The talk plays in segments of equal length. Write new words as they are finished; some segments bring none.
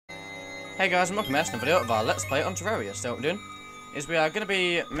Hey guys, and welcome to another video of our Let's Play on Terraria. So what we're doing is we are going to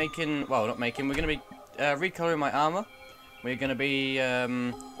be making, well not making, we're going to be recolouring my armour. We're going to be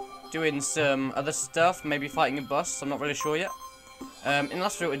doing some other stuff, maybe fighting a boss, I'm not really sure yet. In the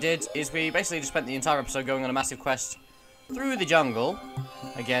last video what we did is we basically just spent the entire episode going on a massive quest through the jungle,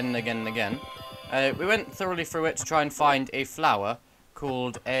 again and again and again. We went thoroughly through it to try and find a flower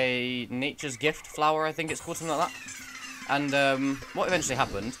called a nature's gift flower, I think it's called, something like that. And what eventually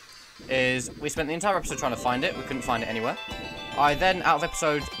happened is we spent the entire episode trying to find it. We couldn't find it anywhere. I then, out of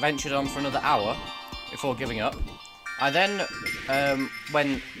episode, ventured on for another hour before giving up. I then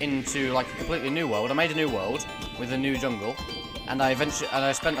went into like a completely new world. I made a new world with a new jungle, and I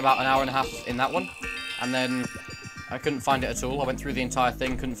spent about an hour and a half in that one, and then I couldn't find it at all. I went through the entire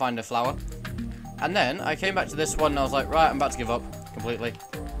thing, couldn't find a flower, and then I came back to this one and I was like, right, I'm about to give up completely.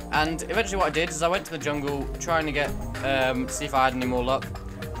 And eventually what I did is I went to the jungle trying to get see if I had any more luck.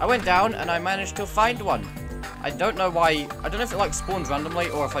 I went down and I managed to find one. I don't know why. I don't know if it like spawns randomly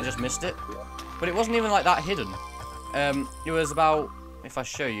or if I just missed it, but it wasn't even like that hidden. It was about, if I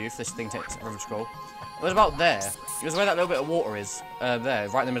show you, if this thing takes a scroll, it was about there. It was where that little bit of water is, there,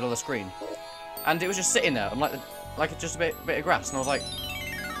 right in the middle of the screen, and it was just sitting there, and like just a bit of grass, and I was like,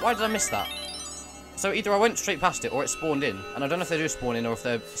 why did I miss that? So either I went straight past it or it spawned in, and I don't know if they do spawn in or if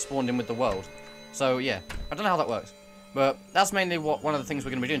they're spawned in with the world. So yeah, I don't know how that works. But that's mainly one of the things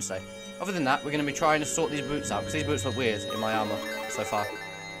we're going to be doing today. Other than that, we're going to be trying to sort these boots out, because these boots look weird in my armour so far.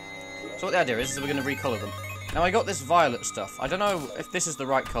 So what the idea is we're going to recolour them. Now I got this violet stuff. I don't know if this is the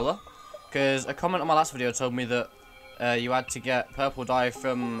right colour, because a comment on my last video told me that you had to get purple dye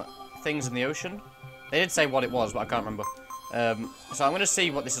from things in the ocean. They did say what it was, but I can't remember. So I'm going to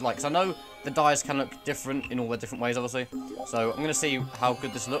see what this is like, because I know the dyes can look different in all the different ways, obviously. So I'm going to see how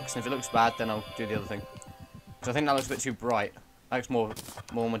good this looks, and if it looks bad, then I'll do the other thing. Because I think that looks a bit too bright. That looks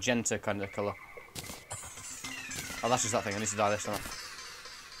more magenta kind of colour. Oh, that's just that thing. I need to dye this, don't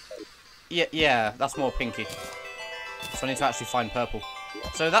I? Yeah, that's more pinky. So I need to actually find purple.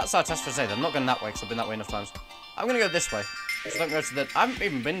 So that's our test for today. I'm not going that way, because I've been that way enough times. I'm going to go this way. So don't go to the... I haven't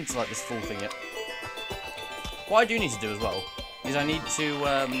even been to, like, this full thing yet. What I do need to do as well is I need to,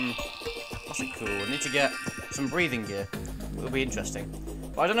 what's it called? I need to get some breathing gear. It'll be interesting.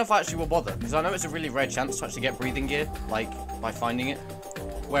 But I don't know if I actually will bother, because I know it's a really rare chance to actually get breathing gear, like, by finding it.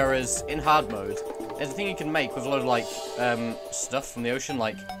 Whereas, in hard mode, there's a thing you can make with a load of, like, stuff from the ocean,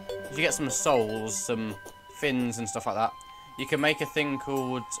 like, if you get some souls, some fins and stuff like that, you can make a thing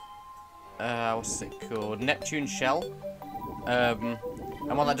called, what's it called? Neptune shell. And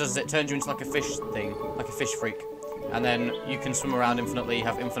what that does is it turns you into, like, a fish thing, like a fish freak. And then you can swim around infinitely,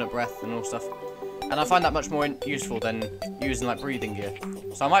 have infinite breath and all stuff. And I find that much more useful than using, like, breathing gear.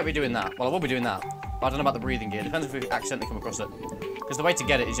 So I might be doing that. Well, I will be doing that. But I don't know about the breathing gear. Depends if we accidentally come across it. Because the way to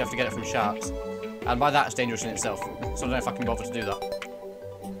get it is you have to get it from sharks. And by that, it's dangerous in itself. So I don't know if I can bother to do that.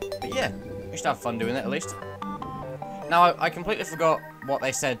 But yeah, we should have fun doing it, at least. Now, I completely forgot what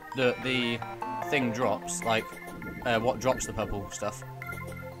they said that the thing drops. Like, what drops the purple stuff.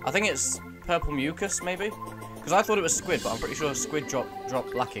 I think it's purple mucus, maybe? Because I thought it was squid, but I'm pretty sure squid drop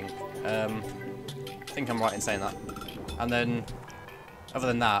black ink. I think I'm right in saying that. And then, other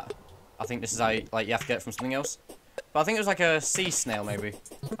than that, I think this is how you have to get it from something else. But I think it was like a sea snail, maybe.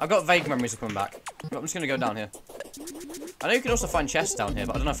 I've got vague memories of coming back. But I'm just going to go down here. I know you can also find chests down here,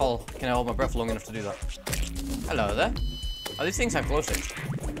 but I don't know if can hold my breath long enough to do that. Hello there. Oh, these things have glow sticks.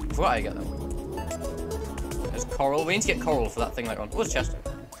 I forgot how you get them. There's coral. We need to get coral for that thing later on. Oh, there's a chest.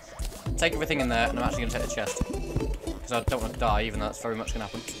 Take everything in there, and I'm actually going to take the chest. Because I don't want to die, even though that's very much going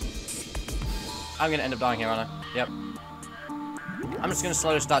to happen. I'm going to end up dying here, aren't I? Yep. I'm just going to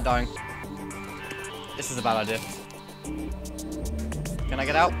slowly start dying. This was a bad idea. Can I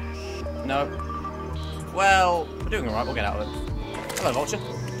get out? No. Well, we're doing alright. We'll get out of it. Hello, vulture.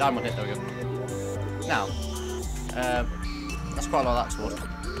 Down one hit. There we go. Now, that's quite a lot of that sword.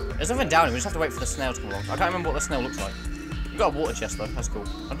 There's nothing down here. We just have to wait for the snail to come along. I can't remember what the snail looks like. We've got a water chest, though. That's cool.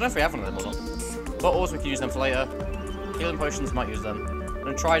 I don't know if we have one of them or not. Bottles, we can use them for later. Healing potions, might use them.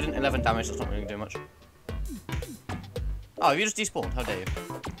 And trident, 11 damage, that's not really going to do much. Oh, you just despawned, how dare you.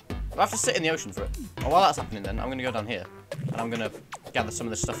 I have to sit in the ocean for it. Well, while that's happening then, I'm going to go down here. And I'm going to gather some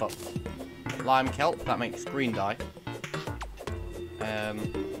of this stuff up. Lime kelp, that makes green dye.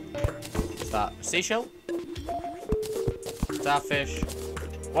 What's that? Seashell? Starfish.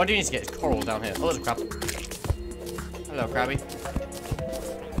 What I do need to get is coral down here. Oh, there's a crab. Hello, crabby.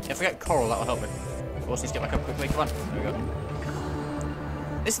 If I get coral, that will help me. I also need to get back up quickly. Come on, there we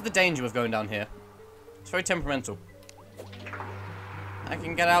go. This is the danger with going down here. It's very temperamental. I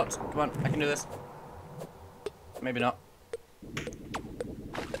can get out. Come on, I can do this. Maybe not.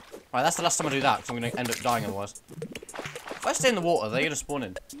 Right, that's the last time I do that, because I'm going to end up dying otherwise. If I stay in the water, they're going to spawn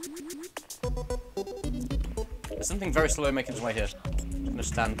in. There's something very slowly making its way here. I'm going to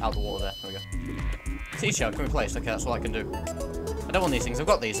stand out the water there. There we go. T-shirt can be placed. Okay, that's all I can do. I don't want these things. I've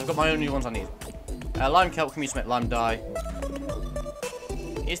got these. I've got my only ones I need. Lime kelp can be used to make lime dye.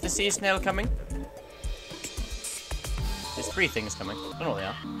 Is the sea snail coming? There's 3 things coming. I don't know what they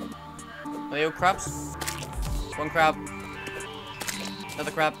are. Are they all crabs? One crab.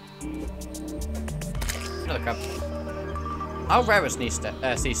 Another crab. Another crab. How rare are sea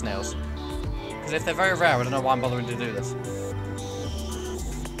snails? Because if they're very rare, I don't know why I'm bothering to do this.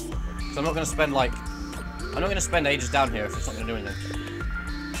 Because I'm not going to spend, like... I'm not going to spend ages down here if it's not going to do anything.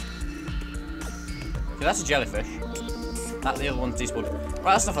 Okay, that's a jellyfish. That, the other one's despawned.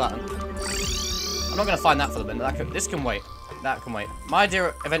 Right, that's enough of that then. I'm not going to find that for the minute. This can wait. That can wait. My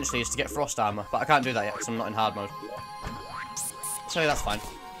idea eventually is to get frost armor, but I can't do that yet because I'm not in hard mode. So that's fine.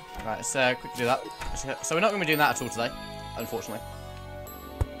 Right, let's quickly do that. So we're not going to be doing that at all today, unfortunately.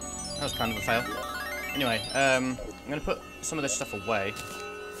 That was kind of a fail. Anyway, I'm going to put some of this stuff away.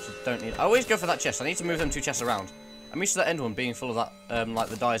 So don't need. I always go for that chest. I need to move them 2 chests around. I'm used to that end one being full of that, like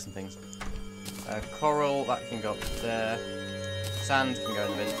the dyes and things. Coral, that can go up there. Sand can go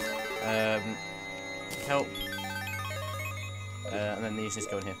in the bin. Kelp. And then these just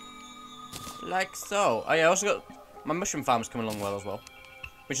go in here. Like so. Oh yeah, I also got my mushroom farm's coming along well as well.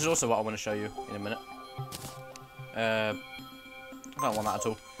 Which is also what I want to show you in a minute. I don't want that at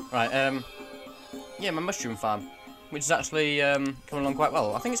all. Right, yeah, my mushroom farm. Which is actually coming along quite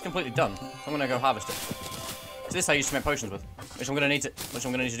well. I think it's completely done. So I'm gonna go harvest it. So this I used to make potions with. Which I'm gonna need to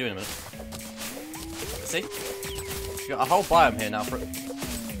do in a minute. See? We've got a whole biome here now for it.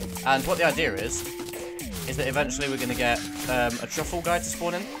 And what the idea is that eventually we're going to get a truffle guy to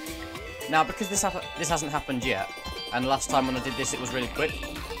spawn in. Now, because this hasn't happened yet, and last time when I did this it was really quick,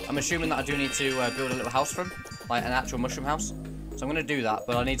 I'm assuming that I do need to build a little house for him, like an actual mushroom house. So I'm going to do that,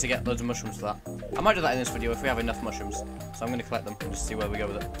 but I need to get loads of mushrooms for that. I might do that in this video if we have enough mushrooms. So I'm going to collect them and just see where we go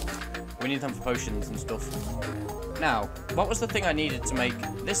with it. We need them for potions and stuff. Now, what was the thing I needed to make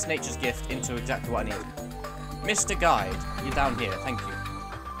this nature's gift into exactly what I needed? Mr. Guide, you're down here, thank you.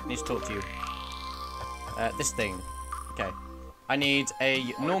 I need to talk to you. This thing. Okay. I need a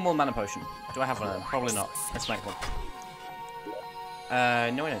normal mana potion. Do I have one of them? Probably not. Let's make one.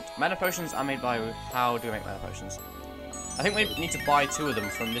 No I don't. Mana potions are made by... How do we make mana potions? I think we need to buy 2 of them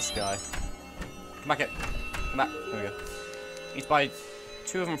from this guy. Come back here. Come back. There we go. Need to buy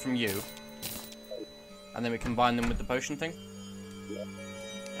 2 of them from you. And then we combine them with the potion thing.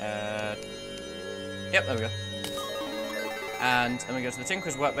 Yep, there we go. And then we go to the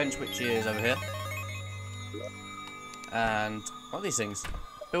Tinkerer's Workbench, which is over here. And what are these things?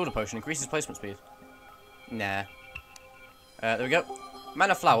 Builder potion increases placement speed. Nah. There we go.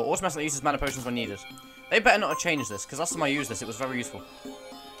 Mana flower automatically uses mana potions when needed. They better not have changed this, because last time I used this, it was very useful.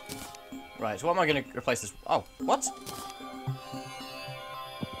 Right, so what am I going to replace this? Oh, what?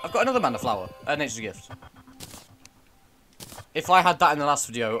 I've got another mana flower. Nature's Gift. If I had that in the last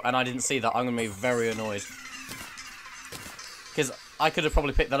video and I didn't see that, I'm going to be very annoyed. Because I could have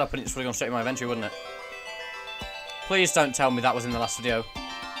probably picked that up and it's probably gone straight in my inventory, wouldn't it? Please don't tell me that was in the last video.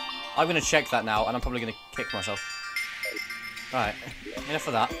 I'm going to check that now and I'm probably going to kick myself. Right, enough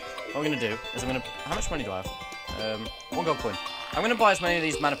of that. What I'm going to do is I'm going to... How much money do I have? 1 gold coin. I'm going to buy as many of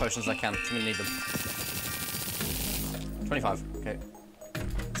these mana potions as I can. I'm going to need them. 25. Okay.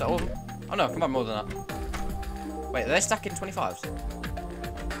 Is that all of them? Oh no, come on, more than that. Wait, are they stacking 25s?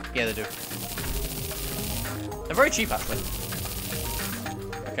 Yeah, they do. They're very cheap, actually.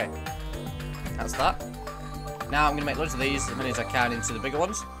 Okay. That's that. Now I'm going to make loads of these, as many as I can, into the bigger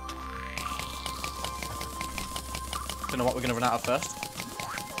ones. Don't know what we're going to run out of first.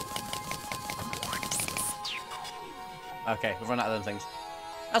 Okay, we've run out of them things.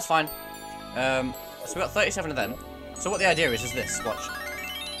 That's fine. So we've got 37 of them. So what the idea is this, watch.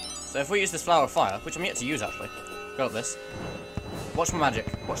 So if we use this flower of fire, which I'm yet to use actually, go up this. Watch my magic,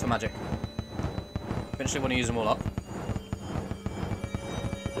 watch the magic. Eventually want to use them all up.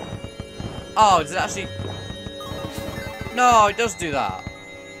 Oh, does it actually... No, it does do that.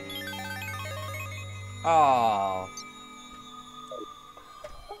 Oh.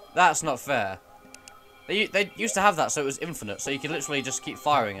 That's not fair. They used to have that so it was infinite, so you could literally just keep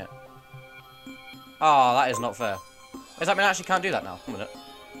firing it. Oh, that is not fair. Does that mean I actually can't do that now? One minute.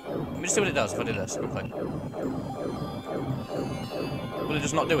 Let me just see what it does if I do this. Okay. Will it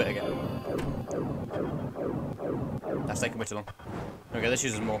just not do it again? That's taking way too long. Okay, this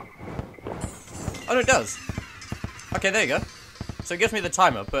uses more. Oh, no, it does. Okay, there you go. So it gives me the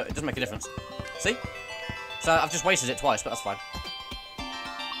timer, but it doesn't make a difference. See? So I've just wasted it twice, but that's fine.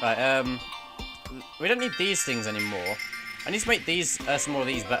 Right, we don't need these things anymore. I need to make these, some more of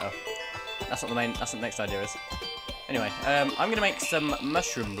these better. That's what the next idea is. Anyway, I'm gonna make some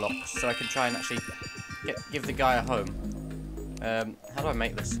mushroom blocks so I can try and actually give the guy a home. How do I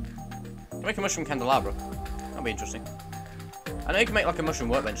make this? I'll make a mushroom candelabra. That'll be interesting. I know you can make like a mushroom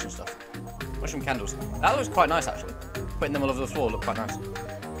workbench and stuff. Mushroom candles. That looks quite nice actually. Putting them all over the floor look quite nice.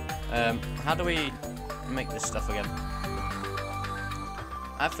 How do we make this stuff again?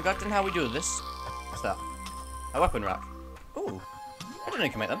 I've forgotten how we do this. What's that? A weapon rack. Ooh. I didn't know you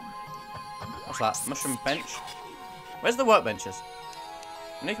can make them. What's that? Mushroom bench. Where's the workbenches?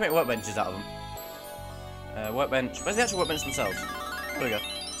 I know you can make workbenches out of them. Workbench. Where's the actual workbench themselves? There we go.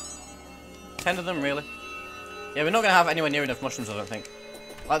 10 of them, really? Yeah, we're not going to have anywhere near enough mushrooms, I don't think.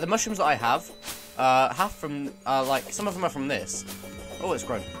 Like, the mushrooms that I have, half from, like, some of them are from this. Oh, it's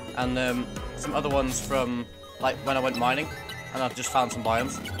grown. And, some other ones from, like, when I went mining. And I've just found some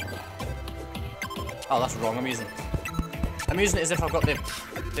biomes. Oh, that's wrong. I'm using it as if I've got the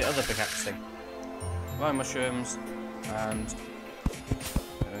other pickaxe thing. Glowing mushrooms. And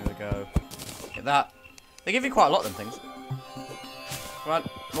there we go. Get that. They give you quite a lot of them things. Right,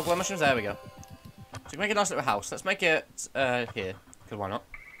 more glowing mushrooms. There we go. So we can make a nice little house. Let's make it here, because why not?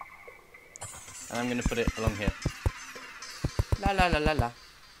 And I'm going to put it along here. La la la la la.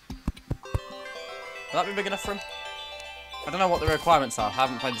 Will that be big enough for him? I don't know what the requirements are. I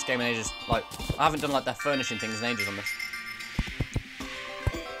haven't played this game in ages. Like, I haven't done like their furnishing things in ages on this.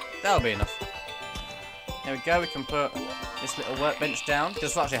 That'll be enough. There we go. We can put this little workbench down.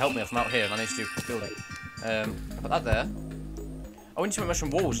 This will actually help me if I'm out here and I need to do building. Put that there. Oh, we need to make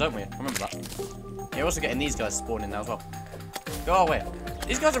mushroom walls, don't we? Remember that. Yeah, we're also getting these guys spawning now as well. Go away.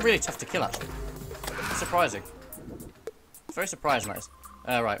 These guys are really tough to kill, actually. It's surprising. It's very surprising, that is.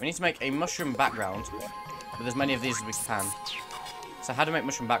 Right, we need to make a mushroom background with as many of these as we can. So how do we make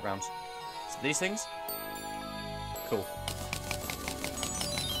mushroom backgrounds? So these things? Cool.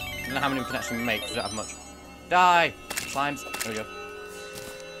 I don't know how many we can actually make because we don't have much. Die! Slimes. There we go.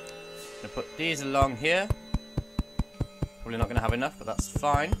 I'm gonna put these along here. Probably not gonna have enough, but that's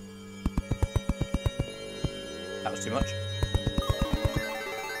fine. That was too much.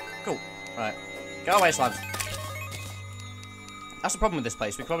 Cool. Right. Go away, slimes. That's the problem with this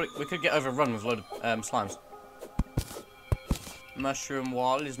place. We could get overrun with a load of slimes. Mushroom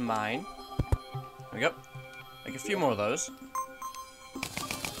wall is mine. There we go. Make a few more of those.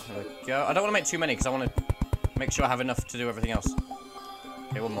 There we go. I don't want to make too many because I want to make sure I have enough to do everything else.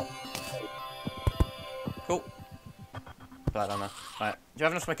 Okay, one more. Cool. Put that down there. Right. Do you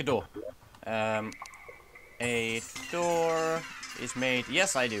have enough to make a door? A door is made.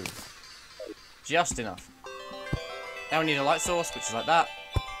 Yes, I do. Just enough. Now we need a light source, which is like that.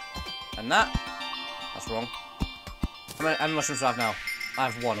 And that. That's wrong. How many mushrooms do I have now? I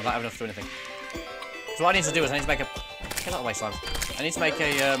have one. I don't have enough to do anything. So what I need to do is I need to make a... Get that away, slime. I need to make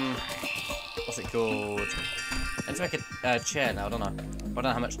a, what's it called? I need to make a chair now, don't I? I don't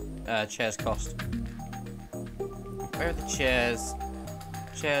know how much chairs cost. Where are the chairs?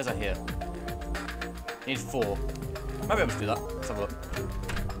 Chairs are here. Need 4. Might be able to do that. Let's have a look.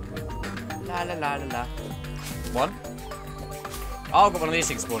 La la la la la. 1. Oh, I've got one of these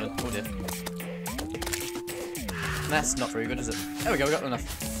things spawning. Oh dear. That's not very good, is it? There we go, we got enough.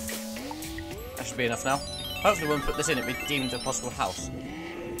 That should be enough now. Hopefully when we put this in, it'll be deemed a possible house.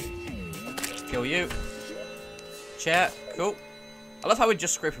 Kill you. Chair, cool. I love how we're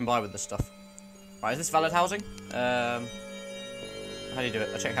just scraping by with this stuff. Right, is this valid housing? How do you do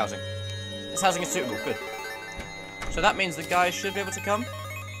it? I check housing. This housing is suitable, good. So that means the guys should be able to come.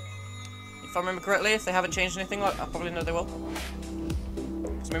 If I remember correctly, if they haven't changed anything, I probably know they will.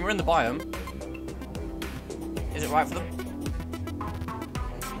 So, I mean, we're in the biome. Is it right for them?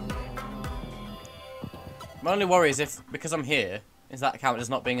 My only worry is if, because I'm here, is that count as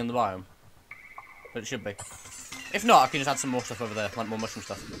not being in the biome? But it should be. If not, I can just add some more stuff over there, like more mushroom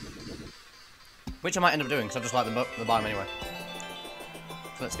stuff. Which I might end up doing, because I just like the biome anyway.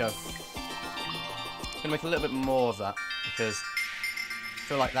 So let's go. I'm going to make a little bit more of that, because I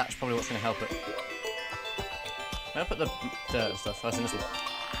feel like that's probably what's going to help it. I'm going to put the dirt and stuff first in this one.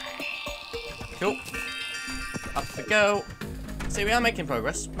 Cool. Up we go. See, we are making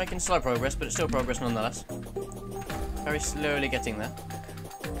progress. Making slow progress, but it's still progress nonetheless. Very slowly getting there.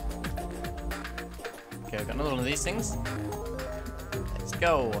 Okay, we've got another one of these things. Let's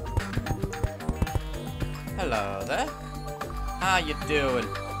go. Hello there. How you doing?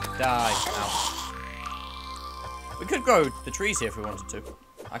 Die. Ow. We could grow the trees here if we wanted to.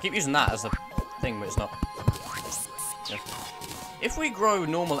 I keep using that as a thing, but it's not. Yeah. If we grow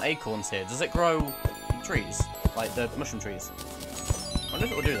normal acorns here, does it grow trees? Like the mushroom trees? I wonder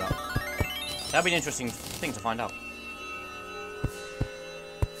if it will do that. That'd be an interesting thing to find out.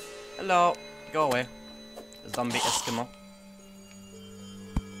 Hello. Go away. Zombie Eskimo.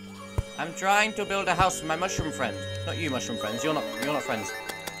 I'm trying to build a house with my mushroom friend. Not you, mushroom friends. You're not friends.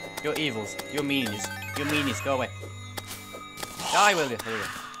 You're evils. You're meanies. You're meanies. Go away. Die, will you? There you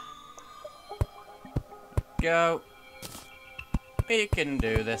go. Go. We can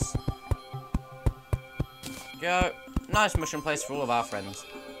do this. Go. Nice mushroom place for all of our friends.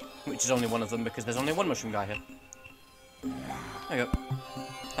 Which is only one of them because there's only one mushroom guy here. There you go.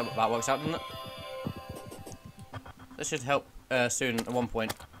 Hope that works out, doesn't it? This should help soon, at one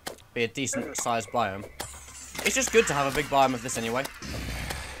point, be a decent sized biome. It's just good to have a big biome of this anyway.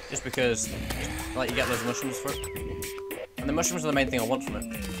 Just because, like, you get loads of mushrooms for it. And the mushrooms are the main thing I want from it.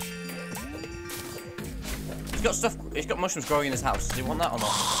 It's got mushrooms growing in his house. Does he want that or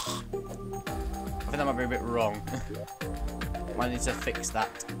not? I think that might be a bit wrong. Might need to fix that.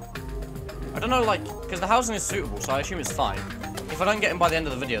 I don't know, like, because the housing is suitable, so I assume it's fine. If I don't get him by the end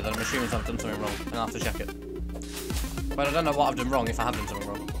of the video, then I'm assuming I've done something wrong, and I'll have to check it. But I don't know what I've done wrong if I have done something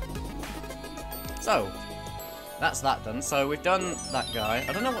wrong. So, that's that done. So we've done that guy.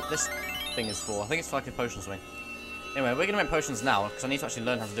 I don't know what this thing is for. I think it's for like a potion or something. Anyway, we're going to make potions now, because I need to actually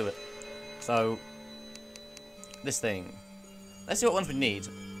learn how to do it. So, this thing. Let's see what ones we need.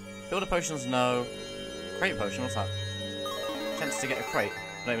 Builder potions, no. Crate potion, what's that? Chance to get a crate.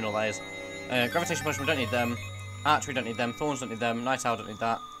 I don't even know what that is. Gravitation potion, we don't need them. Archery, don't need them. Thorns, don't need them. Night owl, don't need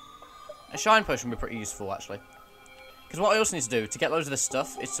that. A shine potion would be pretty useful, actually. Because what I also need to do to get loads of this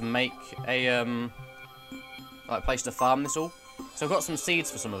stuff is to make a like place to farm this all. So I've got some seeds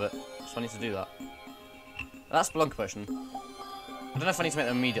for some of it, so I need to do that. That's Spelunker potion. I don't know if I need to make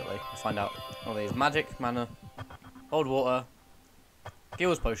them immediately. Let's find out. All these magic, mana, old water,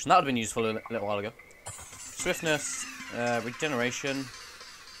 Gills potion. That would have been useful a little while ago. Swiftness, regeneration,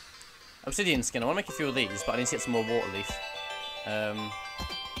 obsidian skin. I want to make a few of these, but I need to get some more water leaf.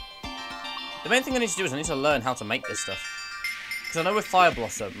 The main thing I need to do is I need to learn how to make this stuff. Because I know with Fire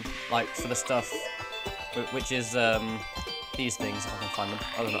Blossom, like for the stuff, which is these things, if I can find them.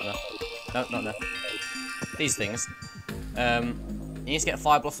 Oh, they're not there. No, not there. These things. You need to get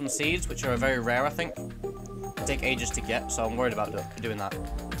Fire Blossom seeds, which are very rare, I think. They take ages to get, so I'm worried about doing that.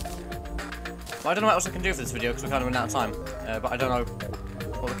 But I don't know what else I can do for this video, because we're kind of running out of time. But I don't know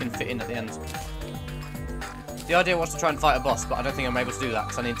what we can fit in at the end. The idea was to try and fight a boss, but I don't think I'm able to do that,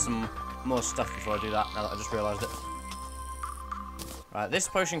 because I need some more stuff before I do that, now that I just realised it. Right, this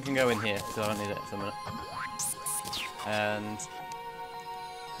potion can go in here, because I don't need it for a minute. And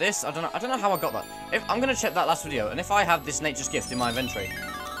this, I don't know how I got that. I'm going to check that last video, and if I have this Nature's Gift in my inventory,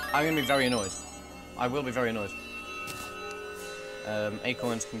 I'm going to be very annoyed. I will be very annoyed.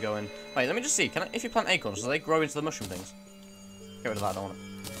 Acorns can go in. Wait, let me just see. If you plant acorns, do they grow into the mushroom things? Get rid of that, I don't want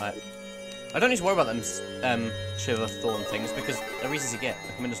it. Right. I don't need to worry about them shiver thorn things because they're easy to get.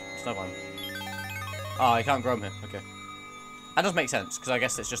 They come in the snow biome. Oh, you can't grow them here. Okay. That does make sense because I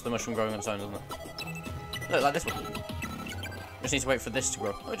guess it's just the mushroom growing on its own, doesn't it? Look, like this one. Just need to wait for this to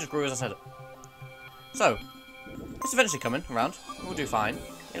grow. Oh, it just grew as I said it. So, it's eventually coming around. We'll do fine.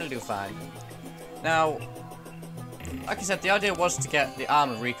 It'll do fine. Now, like I said, the idea was to get the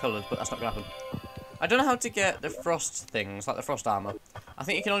armor recoloured, but that's not going to happen. I don't know how to get the frost things, like the frost armor. I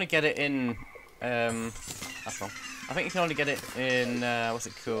think you can only get it in, that's wrong. I think you can only get it in, what's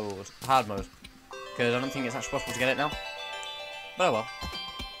it called? Hard mode. Because I don't think it's actually possible to get it now. But oh well.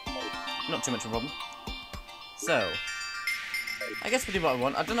 Not too much of a problem. So, I guess we do what I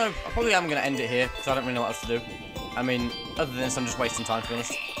want. I don't know, I probably am going to end it here, because I don't really know what else to do. I mean, other than this, I'm just wasting time, to be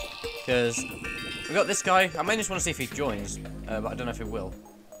honest. Because we got this guy. I may just want to see if he joins, but I don't know if he will.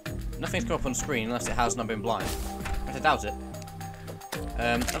 Nothing's come up on screen unless it has not been blind. But I doubt it.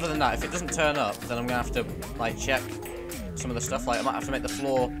 Other than that, if it doesn't turn up, then I'm going to have to, like, check some of the stuff. Like, I might have to make the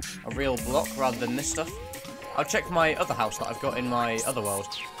floor a real block rather than this stuff. I'll check my other house that I've got in my other world.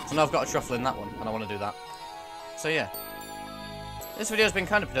 So now I've got a truffle in that one, and I want to do that. So, yeah. This video has been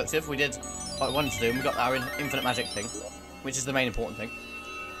kind of productive. We did what I wanted to do, and we got our infinite magic thing, which is the main important thing.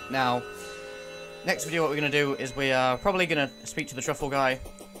 Now, next video what we're going to do is we are probably going to speak to the truffle guy.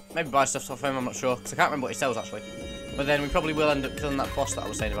 Maybe buy stuff off him, I'm not sure, because I can't remember what he sells actually. But then we probably will end up killing that boss that I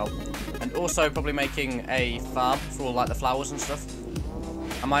was saying about. And also probably making a farm for all like the flowers and stuff.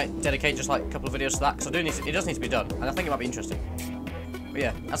 I might dedicate just like a couple of videos to that, because it does need to be done, and I think it might be interesting. But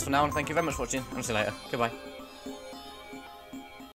yeah, as for now, and thank you very much for watching, and I'll see you later. Goodbye.